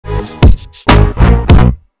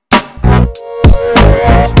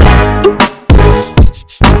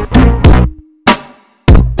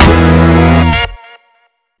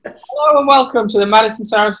And welcome to the Madison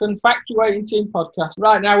Saracen Factory Waiting Team podcast.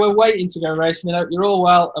 Right now we're waiting to go racing and hope you're all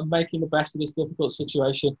well and making the best of this difficult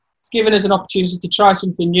situation. It's given us an opportunity to try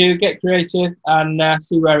something new, get creative and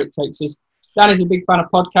see where it takes us. Danny's a big fan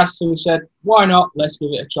of podcasts, so we said, why not? Let's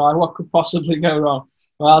give it a try. What could possibly go wrong?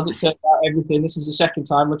 Well, as it turned out, everything. This is the second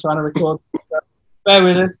time we're trying to record. So bear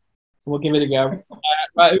with us and we'll give it a go.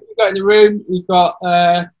 Right, who we've got in the room? We've got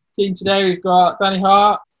team today. We've got Danny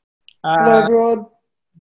Hart. Hello, everyone.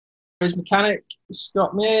 His mechanic,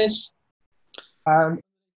 Scott Mears,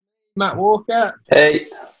 Matt Walker. Hey.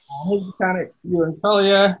 His mechanic, Ewan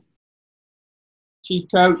Collier. Chief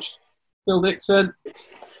coach, Phill Dixon.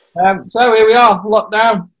 So here we are, locked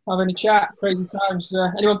down, having a chat, crazy times.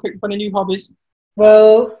 Anyone picked up any new hobbies?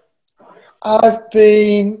 Well, I've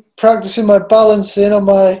been practicing my balancing on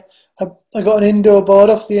I got an indoor board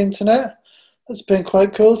off the internet. It's been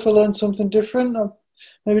quite cool to learn something different. I'll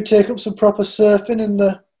maybe take up some proper surfing in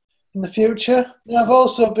the future. And I've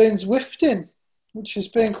also been Zwifting, which has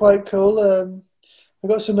been quite cool. I've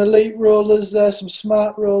got some elite rollers there, some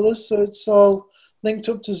smart rollers, so it's all linked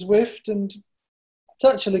up to Zwift, and it's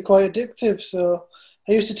actually quite addictive. So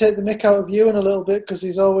I used to take the mick out of Ewan a little bit because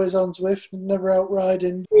he's always on Zwift and never out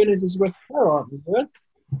riding. Ewan is a Zwift player, aren't you, Ewan?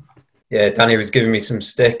 Yeah, Danny was giving me some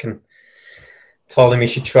stick and told him he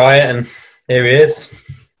should try it, and here he is.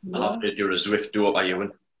 I'll have to do a Zwift do up by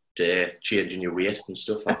Ewan. Changing your weight and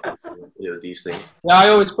stuff, these things. Yeah, I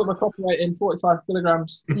always put my copy weight in 45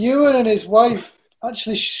 kilograms. Ewan and his wife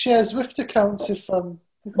actually share Zwift accounts, if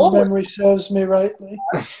memory serves me rightly.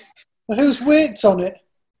 Whose weight's on it?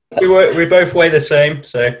 We both weigh the same,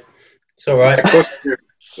 so it's all right.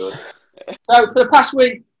 So for the past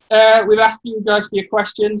week, we've asked you guys for your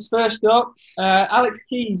questions. First up, Alex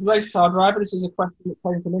Keys, race car driver. This is a question that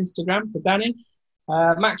came from Instagram for Danny.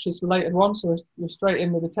 Mattress related one, so we're straight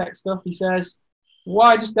in with the tech stuff. He says,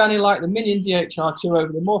 why does Danny like the Minion DHR2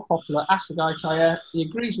 over the more popular Assegai tyre? He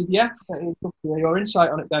agrees with you. Your insight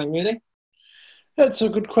on it, Danny, really? That's a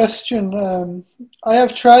good question. I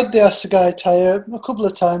have tried the Assegai tyre a couple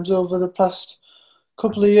of times over the past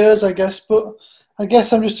couple of years, I guess, but I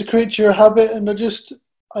guess I'm just a creature of habit, and I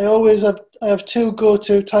have two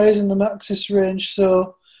go-to tyres in the Maxxis range,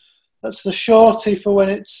 so that's the shorty for when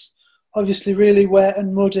it's obviously really wet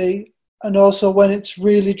and muddy, and also when it's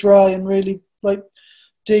really dry and really like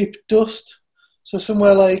deep dust. So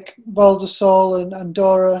somewhere like Val di Sole and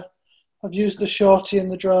Andorra, I've used the shorty in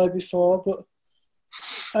the dry before, but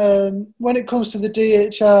when it comes to the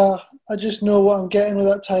DHR, I just know what I'm getting with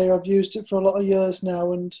that tyre. I've used it for a lot of years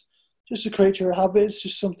now, and just a creature of habit. It's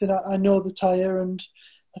just something I know the tyre, and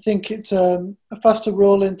I think it's a faster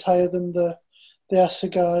rolling tyre than the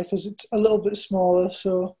Assegai because it's a little bit smaller.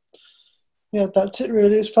 So yeah, that's it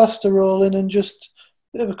really. It's faster rolling and just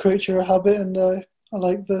a bit of a creature of habit, and I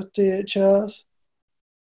like the DHRs.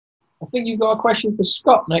 I think you've got a question for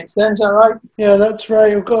Scott next then, is that right? Yeah, that's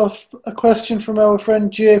right. I've got a question from our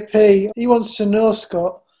friend JP. He wants to know,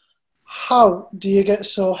 Scott, how do you get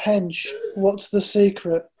so hench? What's the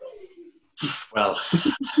secret? Well,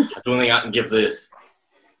 I don't think I can give the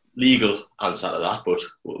legal answer to that, but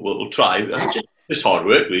we'll try. Just hard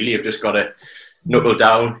work, really. You've just got to knuckle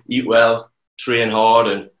down, eat well, train hard,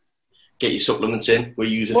 and get your supplements in. We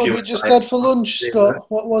use a few. What we just had for lunch, Scott?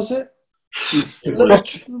 What was it?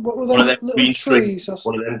 What were them little trees?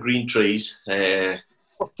 One of them green trees.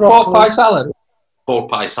 Pork pie salad. Pork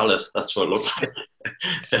pie salad. That's what it looked like.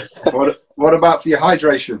 What about for your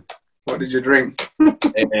hydration? What did you drink? I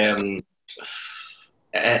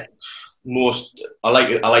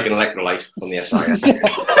like an electrolyte from the SI.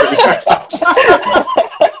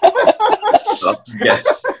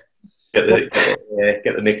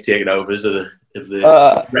 Get the mic taken over as the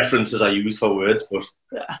references I use for words, but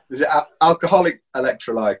is it alcoholic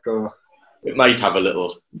electrolyte, or it might have a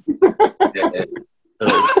little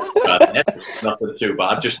nothing too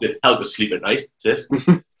bad, just to help us sleep at night. That's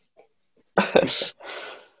it.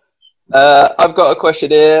 I've got a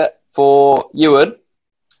question here for Ewan.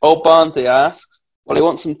 Old Barnsey asks, well, he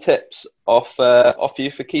wants some tips off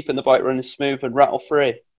you for keeping the bike running smooth and rattle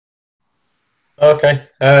free. Okay.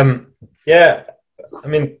 Yeah, I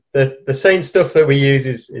mean, the same stuff that we use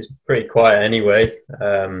is pretty quiet anyway.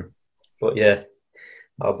 But yeah,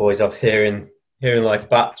 our boys are hearing like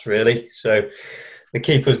bats, really. So they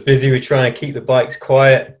keep us busy. We try and keep the bikes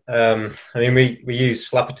quiet. I mean, we use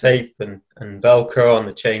slapper tape and Velcro on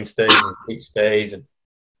the chain stays and seat stays,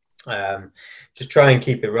 and just try and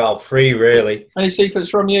keep it rattle free, really. Any secrets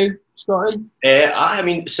from you, Scotty? I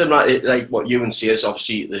mean, similar like what Ewan says,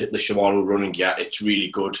 obviously the Shimano running gear, it's really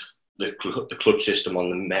good. The clutch system on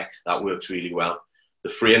the mech, that works really well. the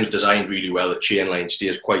frame's designed really well. The chain line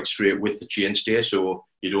stays quite straight with the chain stay, so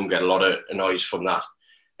you don't get a lot of noise from that.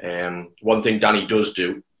 One thing Danny does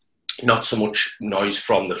do, not so much noise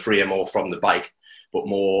from the frame or from the bike, but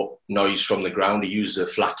more noise from the ground. He uses a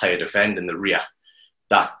flat tyre defend in the rear.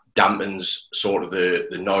 That dampens sort of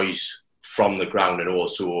the noise from the ground and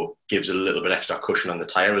also gives it a little bit extra cushion on the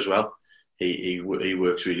tyre as well. He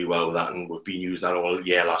works really well with that, and we've been using that all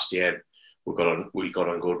year last year. We got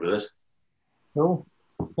on good with it. Cool.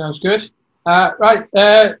 Sounds good. Right,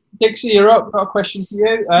 Dixie, you're up. Got a question for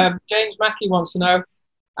you. James Mackey wants to know,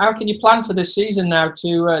 how can you plan for this season now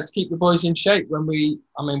to keep the boys in shape when we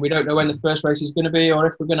don't know when the first race is going to be or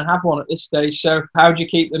if we're going to have one at this stage. So how do you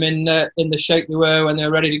keep them in the shape they were when they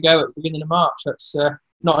were ready to go at the beginning of March? That's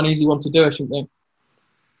not an easy one to do, I shouldn't think.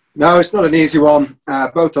 No, it's not an easy one.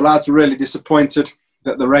 Both the lads were really disappointed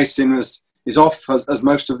that the racing is off, as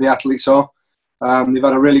most of the athletes are. They've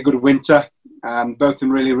had a really good winter, both in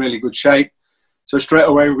really, really good shape. So straight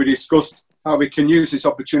away we discussed how we can use this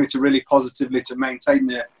opportunity really positively to maintain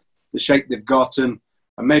the shape they've got and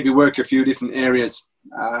maybe work a few different areas.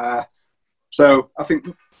 So I think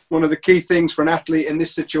one of the key things for an athlete in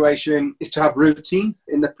this situation is to have routine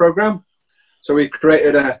in the program. So we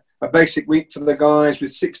created a basic week for the guys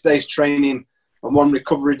with 6 days training and 1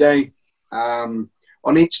 recovery day.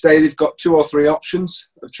 On each day, they've got 2 or 3 options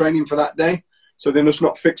of training for that day. So they're just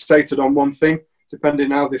not fixated on one thing, depending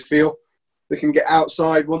how they feel. They can get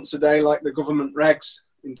outside once a day, like the government regs,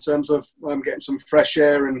 in terms of getting some fresh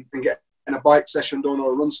air and getting a bike session done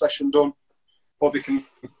or a run session done. Or they can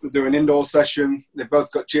do an indoor session. They've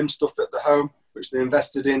both got gym stuff at the home, which they're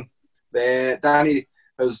invested in. Danny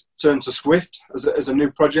has turned to Swift as a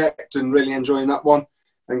new project and really enjoying that one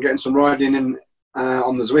and getting some riding in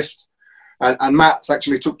on the Zwift. And Matt's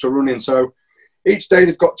actually took to running. So each day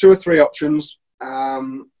they've got 2 or 3 options.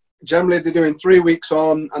 Generally they're doing 3 weeks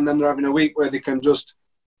on and then they're having a week where they can just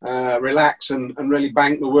relax and really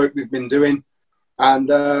bank the work they've been doing. And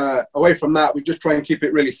away from that, we just try and keep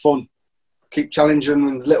it really fun. Keep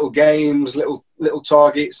challenging with little games, little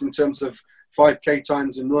targets in terms of 5K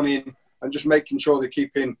times in running, and just making sure they're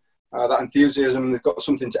keeping that enthusiasm and they've got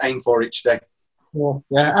something to aim for each day.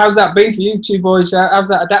 Yeah. How's that been for you two boys? How's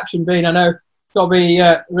that adaptation been? I know it's got to be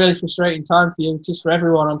a really frustrating time for you, just for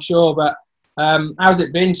everyone, I'm sure. But how's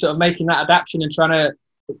it been sort of making that adaptation and trying to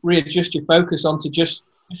readjust your focus onto just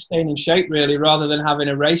staying in shape, really, rather than having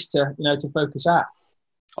a race to focus at?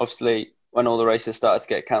 Obviously, when all the races started to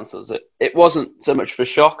get cancelled, it wasn't so much for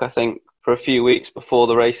shock. I think for a few weeks before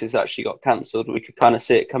the races actually got cancelled, we could kind of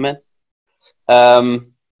see it come in.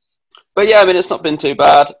 But yeah, it's not been too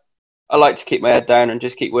bad. I like to keep my head down and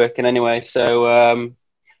just keep working anyway. So,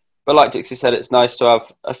 but like Dixie said, it's nice to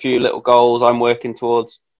have a few little goals I'm working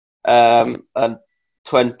towards. A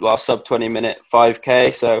sub 20 minute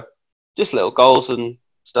 5K. So just little goals and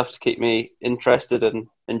stuff to keep me interested and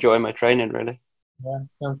enjoy my training, really. Yeah,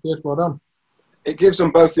 sounds good. Well done. It gives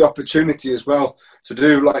them both the opportunity as well to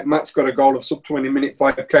do, like Matt's got a goal of sub 20 minute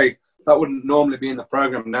 5K. That wouldn't normally be in the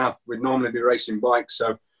program now. We'd normally be racing bikes.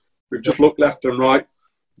 So we've just looked left and right.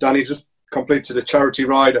 Danny just completed a charity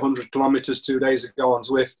ride, 100 kilometres 2 days ago on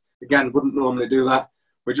Zwift. Again, wouldn't normally do that.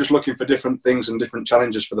 We're just looking for different things and different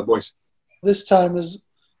challenges for the boys. This time has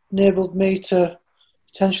enabled me to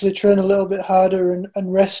potentially train a little bit harder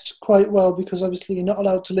and rest quite well, because obviously you're not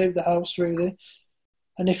allowed to leave the house really.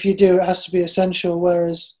 And if you do, it has to be essential,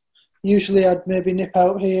 whereas usually I'd maybe nip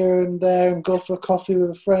out here and there and go for a coffee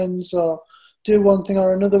with friends or do one thing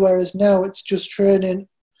or another, whereas now it's just training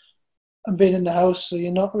and being in the house, so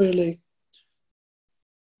you're not really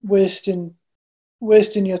wasting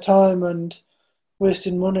your time and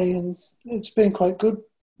wasting money, and it's been quite good,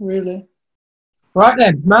 really. Right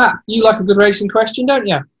then, Matt, you like a good racing question, don't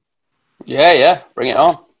you? Yeah, bring it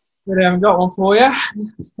on. Really haven't got one for you.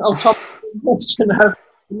 Top question now.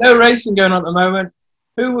 No racing going on at the moment.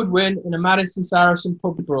 Who would win in a Madison Saracen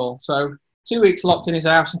pub brawl? So 2 weeks locked in his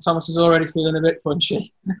house and Thomas is already feeling a bit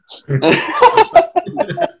punchy. Who's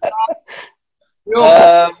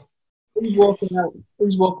walking out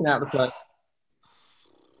the place?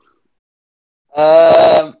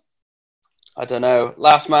 I don't know.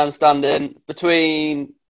 Last man standing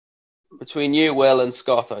between you, Will, and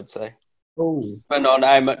Scott, I'd say. Oh, Depending on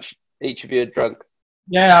how much each of you are drunk.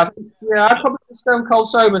 Yeah, I'd probably be stone cold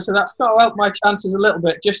sober, so that's got to help my chances a little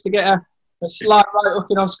bit, just to get a slight right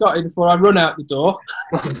hooking on Scotty before I run out the door.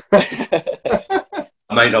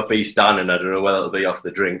 I might not be standing. I don't know whether it'll be off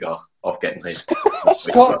the drink or off getting paid.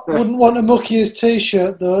 Scott wouldn't want to mucky his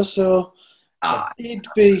t-shirt though, so he'd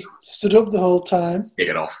be stood up the whole time. Kick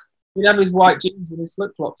it off. He'd have his white jeans and his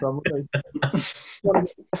flip-flops on, wouldn't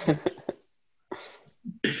he?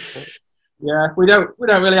 Yeah, we don't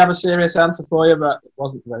really have a serious answer for you, but it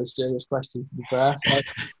wasn't a very serious question, to be fair. So.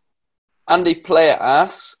 Andy Player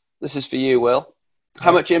asks, this is for you, Will.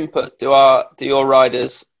 How much input do your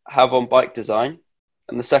riders have on bike design?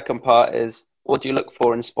 And the second part is, what do you look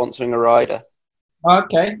for in sponsoring a rider?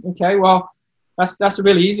 Okay. Well, that's a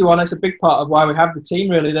really easy one. It's a big part of why we have the team,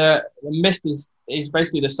 really. The Mist is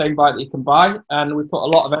basically the same bike that you can buy, and we put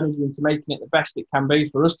a lot of energy into making it the best it can be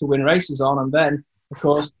for us to win races on, and then, of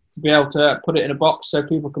course, to be able to put it in a box so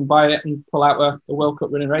people can buy it and pull out a World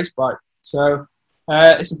Cup winning race bike. So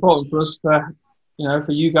it's important for us for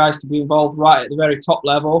you guys to be involved right at the very top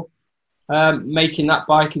level, making that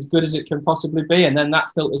bike as good as it can possibly be, and then that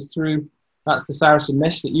filters through. That's the Saracen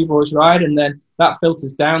Mist that you boys ride, and then that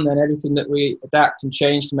filters down. Then everything that we adapt and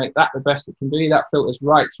change to make that the best it can be, that filters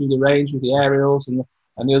right through the range with the aerials and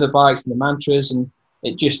the other bikes and the mantras, and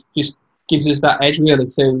it just gives us that edge really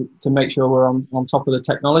to make sure we're on top of the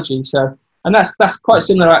technology. So, and that's quite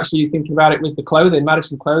similar actually. Thinking about it with the clothing,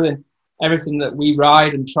 Madison clothing, everything that we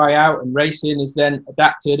ride and try out and race in is then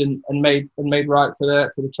adapted and made right for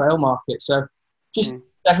the trail market. So, just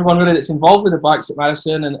everyone really that's involved with the bikes at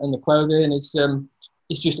Madison and the clothing is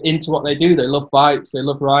just into what they do. They love bikes, they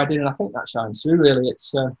love riding, and I think that shines through really.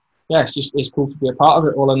 It's cool to be a part of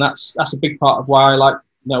it all, and that's a big part of why I like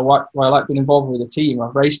why I like being involved with the team.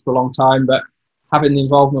 I've raced for a long time, but having the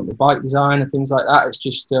involvement with bike design and things like that, it's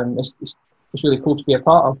just it's really cool to be a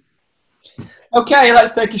part of. Okay,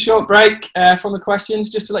 let's take a short break from the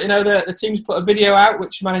questions. Just to let you know that the team's put a video out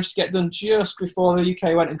which managed to get done just before the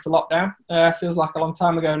UK went into lockdown. Feels like a long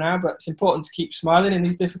time ago now, but it's important to keep smiling in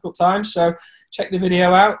these difficult times. So check the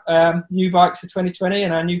video out. New bikes for 2020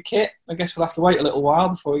 and our new kit. I guess we'll have to wait a little while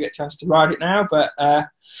before we get a chance to ride it now, but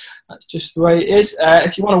that's just the way it is.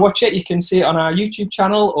 If you want to watch it, you can see it on our YouTube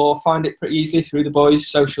channel or find it pretty easily through the boys'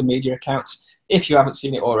 social media accounts if you haven't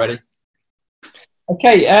seen it already.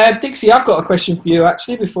 Okay, Dixie, I've got a question for you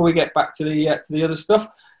actually before we get back to the other stuff.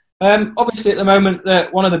 Obviously, at the moment,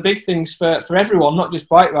 one of the big things for everyone, not just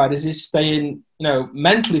bike riders, is staying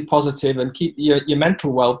mentally positive and keep your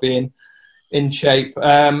mental well-being in shape.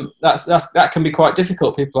 That can be quite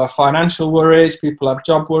difficult. People have financial worries, people have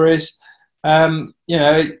job worries.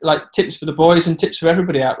 Like tips for the boys and tips for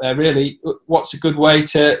everybody out there. Really, what's a good way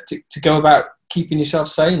to go about keeping yourself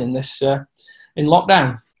sane in this in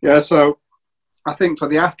lockdown? Yeah, so I think for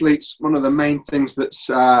the athletes, one of the main things that's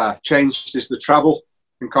changed is the travel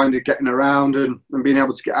and kind of getting around and being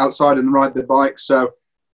able to get outside and ride the bike. So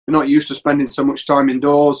we're not used to spending so much time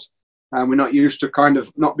indoors, and we're not used to kind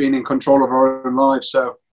of not being in control of our own lives.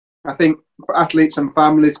 So I think for athletes and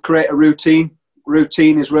families, create a routine.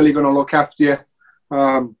 Routine is really going to look after you,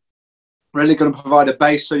 really going to provide a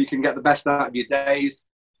base so you can get the best out of your days.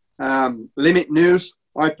 Limit news.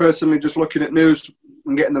 I personally just looking at news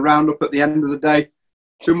and getting the roundup at the end of the day.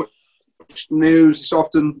 Too much news, it's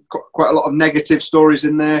often quite a lot of negative stories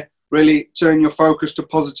in there. Really turn your focus to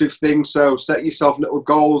positive things. So set yourself little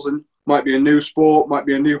goals, and might be a new sport, might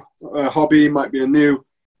be a new hobby, might be a new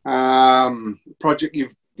project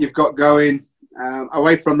you've got going.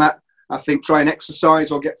 Away from that, I think try and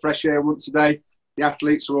exercise or get fresh air once a day. The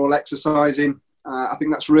athletes are all exercising. I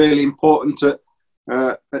think that's really important at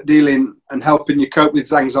dealing and helping you cope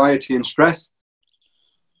with anxiety and stress.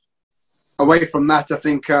 Away from that, I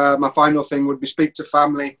think my final thing would be speak to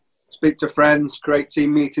family, speak to friends, create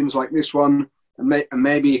team meetings like this one,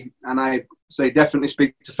 and I say definitely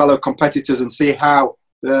speak to fellow competitors and see how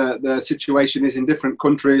the situation is in different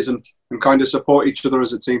countries and kind of support each other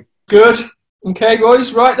as a team. Good. Okay,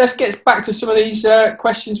 boys. Right, let's get back to some of these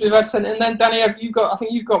questions we've had sent in. Then, Danny, I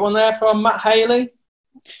think you've got one there from Matt Haley.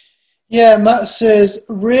 Yeah, Matt says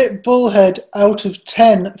rate Bullhead out of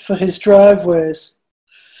 10 for his driveways.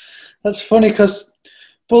 That's funny because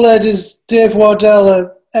Bullhead is Dave Wardell, an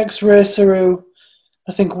ex-racer who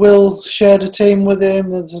I think Will shared a team with him.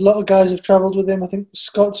 There's a lot of guys who've travelled with him. I think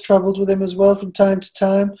Scott's travelled with him as well from time to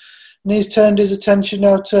time. And he's turned his attention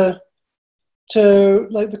now to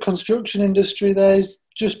like the construction industry there. He's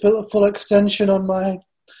just built a full extension on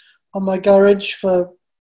my garage for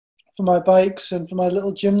my bikes and for my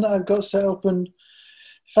little gym that I've got set up. And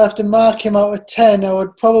if I have to mark him out of 10, I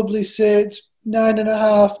would probably say it's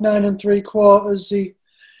 9.5, 9 3/4.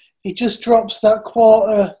 He just drops that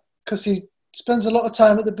quarter because he spends a lot of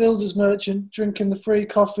time at the builder's merchant drinking the free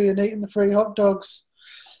coffee and eating the free hot dogs.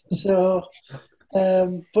 So,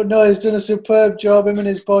 but no, he's done a superb job. Him and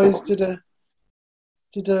his boys did a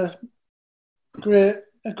great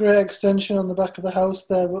extension on the back of the house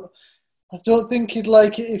there. But I don't think he'd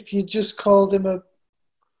like it if you just called him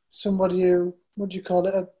somebody who, what do you call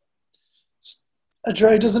it, He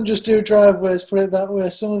doesn't just do driveways, put it that way.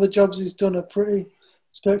 Some of the jobs he's done are pretty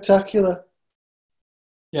spectacular.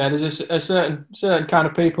 Yeah, there's a certain kind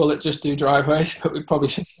of people that just do driveways, but we probably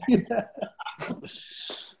should. Yeah.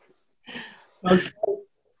 Okay.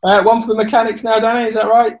 One for the mechanics now, Danny, is that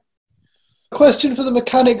right? Question for the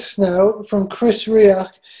mechanics now from Chris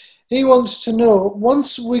Riak. He wants to know,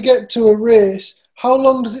 once we get to a race, how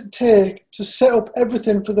long does it take to set up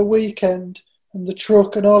everything for the weekend and the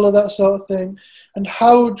truck and all of that sort of thing? And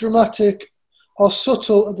how dramatic or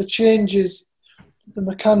subtle are the changes the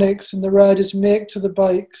mechanics and the riders make to the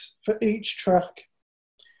bikes for each track?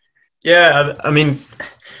 Yeah, I mean,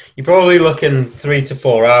 you're probably looking 3 to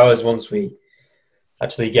 4 hours once we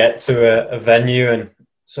actually get to a venue and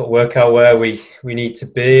sort of work out where we need to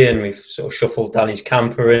be, and we've sort of shuffled Danny's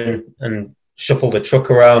camper in and shuffled the truck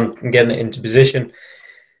around and getting it into position.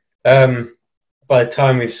 By the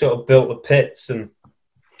time we've sort of built the pits and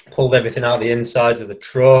pulled everything out the insides of the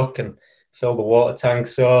truck and filled the water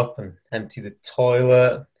tanks up and emptied the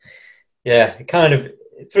toilet, yeah, kind of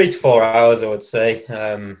 3 to 4 hours, I would say.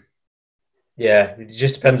 Yeah, it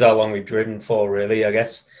just depends how long we've driven for, really, I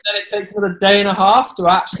guess. Then it takes another day and a half to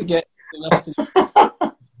actually get the rest of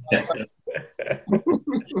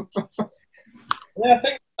Yeah,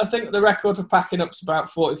 I think the record for packing up is about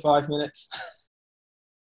 45 minutes.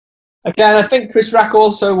 Again, I think Chris Rack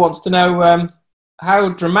also wants to know how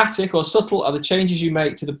dramatic or subtle are the changes you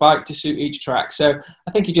make to the bike to suit each track. So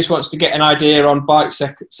I think he just wants to get an idea on bike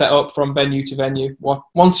set up from venue to venue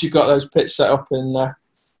once you've got those pits set up in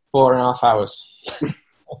 4.5 hours.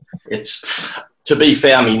 It's, to be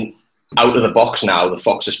fair, I mean, out of the box now, the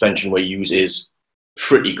Fox suspension we use is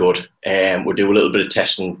pretty good. We'll do a little bit of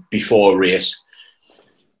testing before a race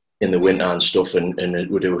in the winter and stuff, and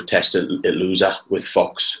we'll do a test at Loser with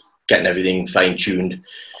Fox, getting everything fine-tuned.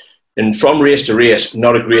 And from race to race,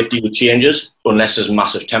 not a great deal of changes, unless there's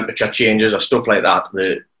massive temperature changes or stuff like that.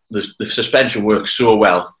 The suspension works so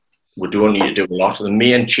well, we don't need to do a lot. The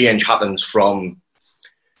main change happens from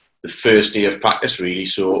the first day of practice, really.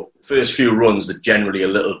 So first few runs, they're generally a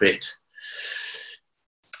little bit,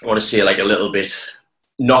 I want to say like a little bit,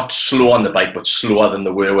 not slow on the bike, but slower than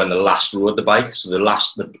they were when they last rode the bike. So the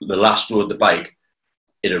last rode the bike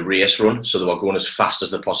in a race run, so they were going as fast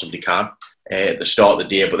as they possibly can at the start of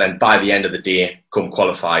the day. But then by the end of the day, come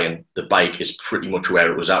qualifying, the bike is pretty much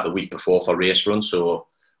where it was at the week before for race run. So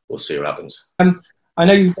we'll see what happens. I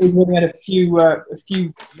know you've really had a few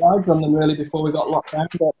rides on them really before we got locked down.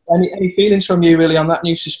 But any feelings from you really on that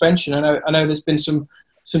new suspension? I know there's been some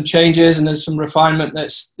changes and there's some refinement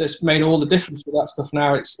that's made all the difference with that stuff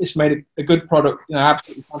now. It's made a good product,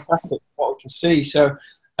 absolutely fantastic what we can see. So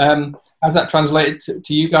how's that translated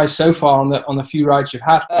to you guys so far on the few rides you've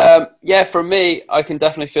had? Yeah, for me, I can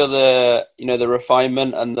definitely feel the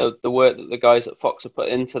refinement and the work that the guys at Fox have put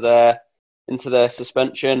into their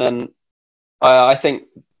suspension, and I think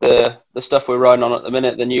the stuff we're riding on at the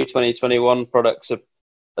minute, the new 2021 products are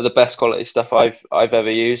the best quality stuff I've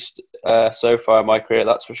ever used so far in my career,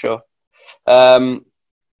 that's for sure. When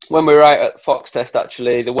we were out at Fox Test,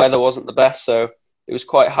 actually, the weather wasn't the best, so it was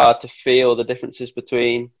quite hard to feel the differences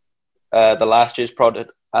between the last year's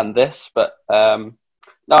product and this. But now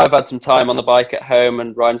I've had some time on the bike at home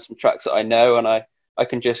and riding some tracks that I know, and I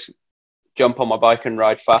can just jump on my bike and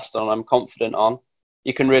ride fast on, I'm confident on.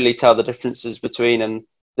 You can really tell the differences between, and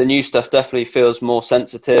the new stuff definitely feels more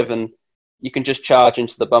sensitive, and you can just charge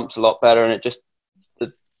into the bumps a lot better, and it just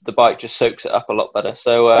the bike just soaks it up a lot better.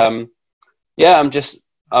 So yeah,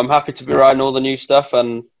 I'm happy to be riding all the new stuff,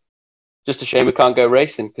 and just a shame we can't go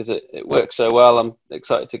racing because it works so well. I'm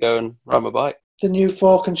excited to go and ride my bike. The new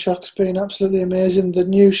fork and shock's been absolutely amazing. The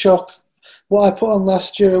new shock, what I put on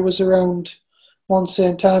last year was around Mont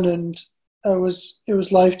Saint Anne, and it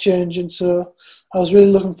was life changing. So I was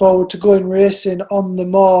really looking forward to going racing on the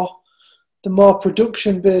more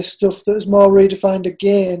production based stuff that was more redefined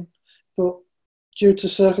again. But due to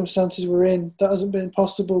circumstances we're in, that hasn't been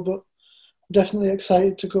possible. But I'm definitely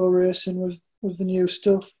excited to go racing with the new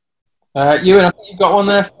stuff. Ewan, I think you've got one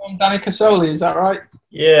there from Danny Casoli, is that right?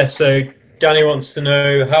 Yeah, so Danny wants to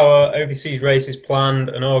know how are overseas races planned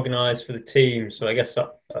and organised for the team. So I guess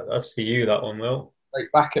that's to you, that one, Will.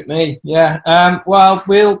 Right back at me, yeah. Well,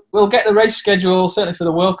 we'll get the race schedule, certainly for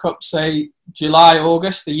the World Cup, say July,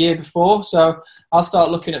 August, the year before. So I'll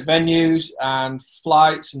start looking at venues and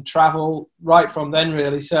flights and travel right from then,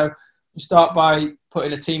 really. So we start by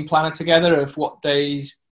putting a team planner together of what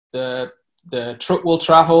days the truck will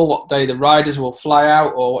travel, what day the riders will fly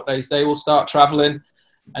out, or what days they will start travelling,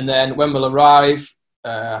 and then when we'll arrive.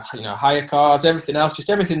 Hire cars, everything else, just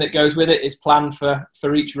everything that goes with it is planned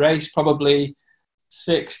for each race. Probably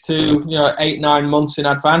 6 to 8, 9 months in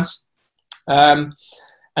advance.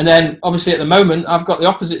 And then obviously at the moment I've got the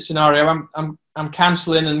opposite scenario. I'm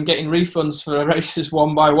cancelling and getting refunds for races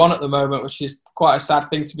one by one at the moment, which is quite a sad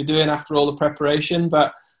thing to be doing after all the preparation.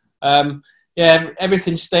 But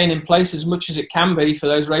everything's staying in place as much as it can be for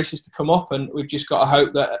those races to come up, and we've just got to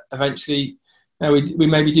hope that eventually we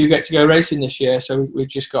maybe do get to go racing this year. So we've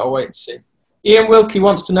just got to wait and see. Ian Wilkie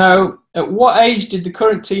wants to know, at what age did the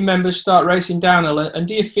current team members start racing downhill, and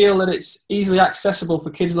do you feel that it's easily accessible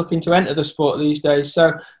for kids looking to enter the sport these days?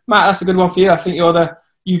 So, Matt, that's a good one for you. I think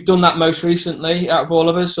you've done that most recently out of all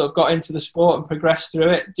of us, sort of got into the sport and progressed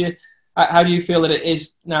through it. How do you feel that it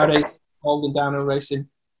is nowadays involved in downhill racing?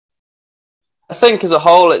 I think as a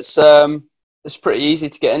whole, it's pretty easy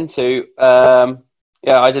to get into.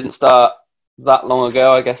 I didn't start that long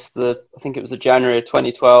ago. I guess I think it was the January of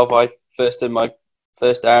 2012. I first did my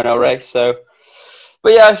first downhill race. So,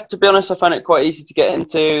 but yeah, to be honest, I find it quite easy to get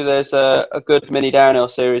into. There's a good mini downhill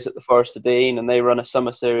series at the Forest of Dean, and they run a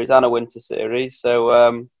summer series and a winter series.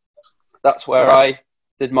 So that's where I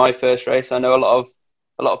did my first race. I know a lot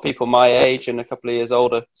of people my age and a couple of years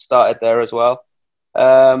older started there as well.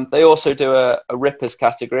 They also do a rippers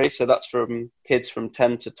category, so that's from kids from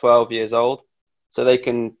 10 to 12 years old, so they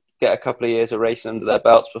can get a couple of years of racing under their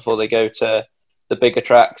belts before they go to the bigger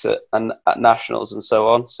tracks at nationals and so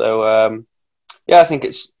on. So I think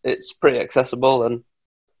it's pretty accessible, and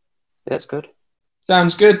yeah, it's good.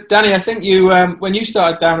 Sounds good. Danny, I think you when you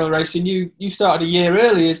started downhill racing, you started a year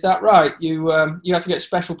early, is that right? You had to get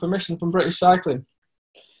special permission from British Cycling.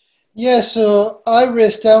 Yeah, so I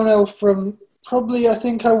raced downhill from probably, I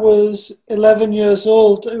think I was 11 years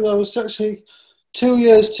old. I was actually 2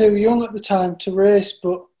 years too young at the time to race,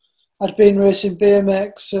 but I'd been racing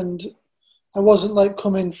BMX and I wasn't like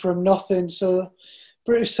coming from nothing. So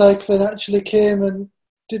British Cycling actually came and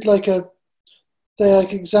did they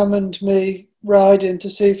examined me riding to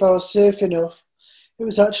see if I was safe enough. It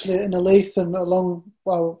was actually in Alethan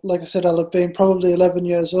like I said, I'll have been probably 11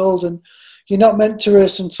 years old, and you're not meant to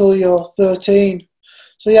race until you're 13.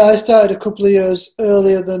 So yeah, I started a couple of years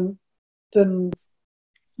earlier than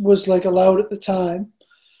was allowed at the time.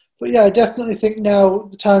 But yeah, I definitely think now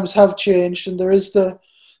the times have changed, and there is the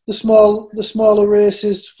smaller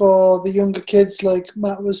races for the younger kids, like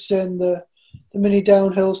Matt was saying, the mini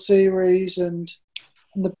downhill series, and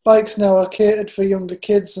the bikes now are catered for younger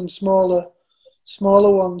kids and smaller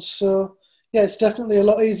ones. So yeah, it's definitely a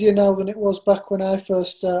lot easier now than it was back when I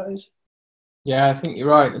first started. Yeah, I think you're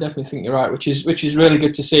right. I definitely think you're right, which is really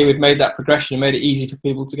good to see. We've made that progression and made it easy for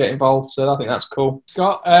people to get involved. So I think that's cool.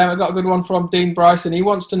 Scott, I got a good one from Dean Bryson. He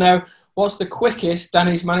wants to know, what's the quickest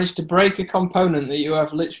Danny's managed to break a component that you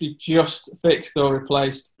have literally just fixed or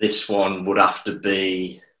replaced? This one would have to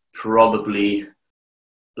be probably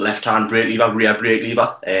left-hand brake lever, rear brake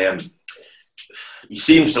lever. He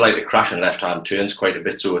seems to like to crash in left-hand turns quite a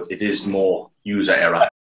bit, so it is more user error.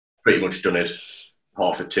 Pretty much done it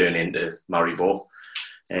half a turn into Maribor.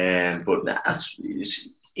 But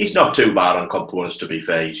he's not too bad on components, to be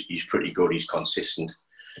fair. He's pretty good, he's consistent.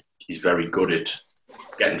 He's very good at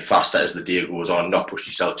getting faster as the day goes on, not push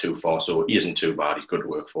yourself too far, so he isn't too bad, he's good to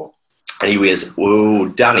work for. Anyways,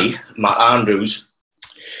 Danny, Matt Andrews,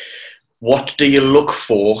 what do you look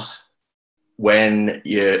for when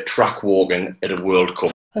you're track walking at a World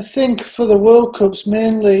Cup? I think for the World Cups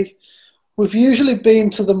mainly, we've usually been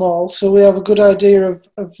to them all, so we have a good idea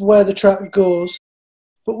of where the track goes.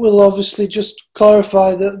 But we'll obviously just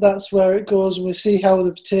clarify that that's where it goes, and we see how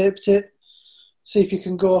they've taped it. See if you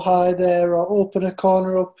can go high there or open a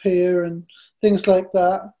corner up here and things like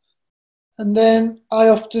that. And then I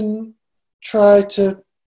often try to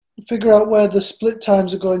figure out where the split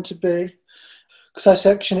times are going to be, because I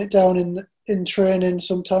section it down in training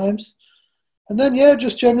sometimes. And then, yeah,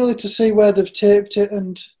 just generally to see where they've taped it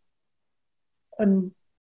and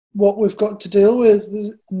what we've got to deal with.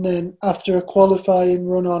 And then after a qualifying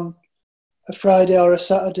run on a Friday or a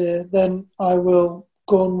Saturday, then I will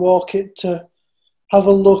go and walk it to have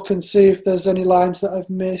a look and see if there's any lines that I've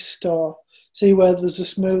missed, or see where there's a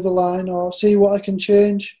smoother line, or see what I can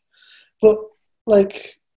change. But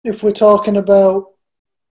if we're talking about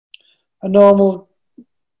a normal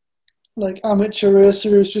amateur racer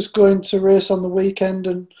who's just going to race on the weekend,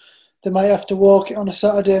 and they might have to walk it on a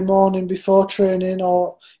Saturday morning before training,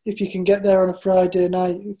 or if you can get there on a Friday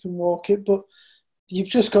night, you can walk it. But you've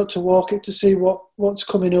just got to walk it to see what's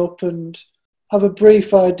coming up and have a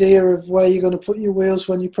brief idea of where you're going to put your wheels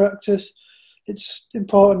when you practice. It's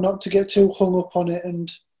important not to get too hung up on it, and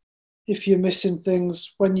if you're missing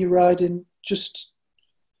things when you're riding, just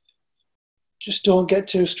don't get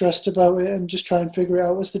too stressed about it, and just try and figure it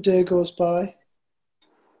out as the day goes by.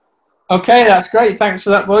 Okay, that's great. Thanks for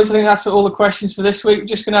that, boys. I think that's all the questions for this week. We're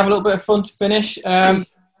just going to have a little bit of fun to finish.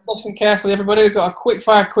 Listen carefully, everybody. We've got a quick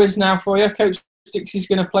fire quiz now for you. Coach Dixie's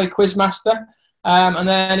going to play Quizmaster. And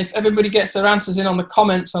then if everybody gets their answers in on the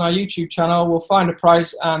comments on our YouTube channel, we'll find a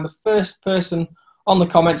prize. And the first person on the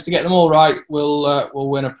comments to get them all right will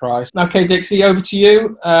win a prize. Okay, Dixie, over to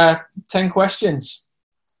you. 10 questions.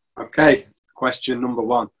 Okay, question number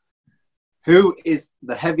 1. Who is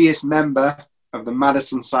the heaviest member of the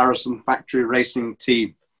Madison Saracen factory racing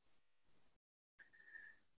team?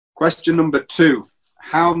 Question number 2.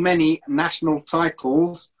 How many national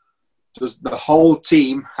titles does the whole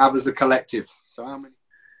team have as a collective? So how many?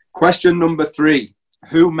 Question number 3.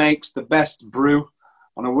 Who makes the best brew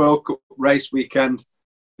on a World Cup race weekend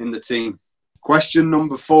in the team? Question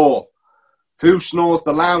number 4. Who snores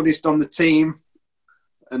the loudest on the team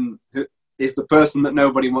and who is the person that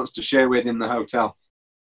nobody wants to share with in the hotel?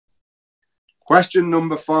 Question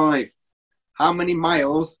number 5. How many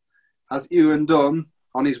miles has Ewan done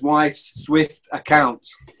on his wife's Swift account?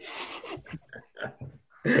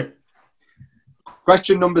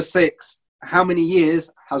 Question number 6. How many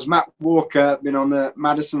years has Matt Walker been on the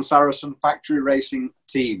Madison Saracen factory racing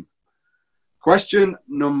team? Question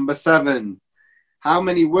number 7. How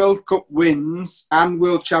many World Cup wins and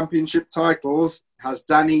World Championship titles has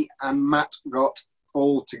Danny and Matt got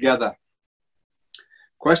all together?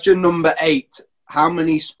 Question number 8. How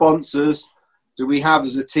many sponsors do we have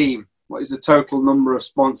as a team? What is the total number of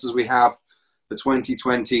sponsors we have for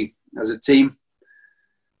 2020 as a team?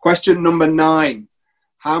 Question number 9.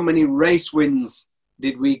 How many race wins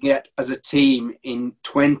did we get as a team in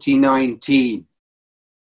 2019?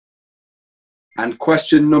 And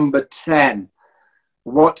question number 10.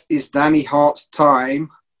 What is Danny Hart's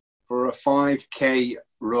time for a 5K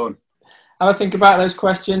run? Have a think about those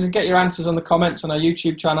questions and get your answers on the comments on our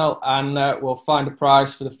YouTube channel, and we'll find a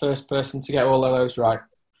prize for the first person to get all of those right.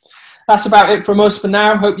 That's about it from us for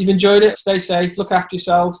now. Hope you've enjoyed it. Stay safe, look after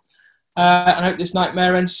yourselves, and hope this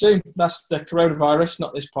nightmare ends soon. That's the coronavirus,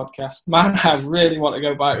 not this podcast. Man, I really want to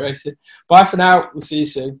go bike racing. Bye for now. We'll see you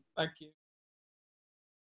soon. Thank you.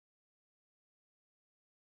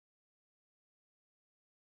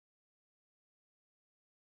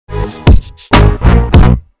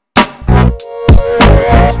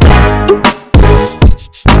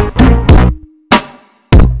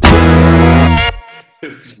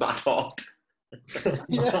 Who's Matt Hart?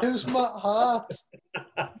 Yeah, who's Matt Hart?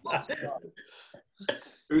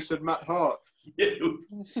 Who said Matt Hart? You.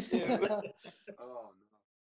 Oh,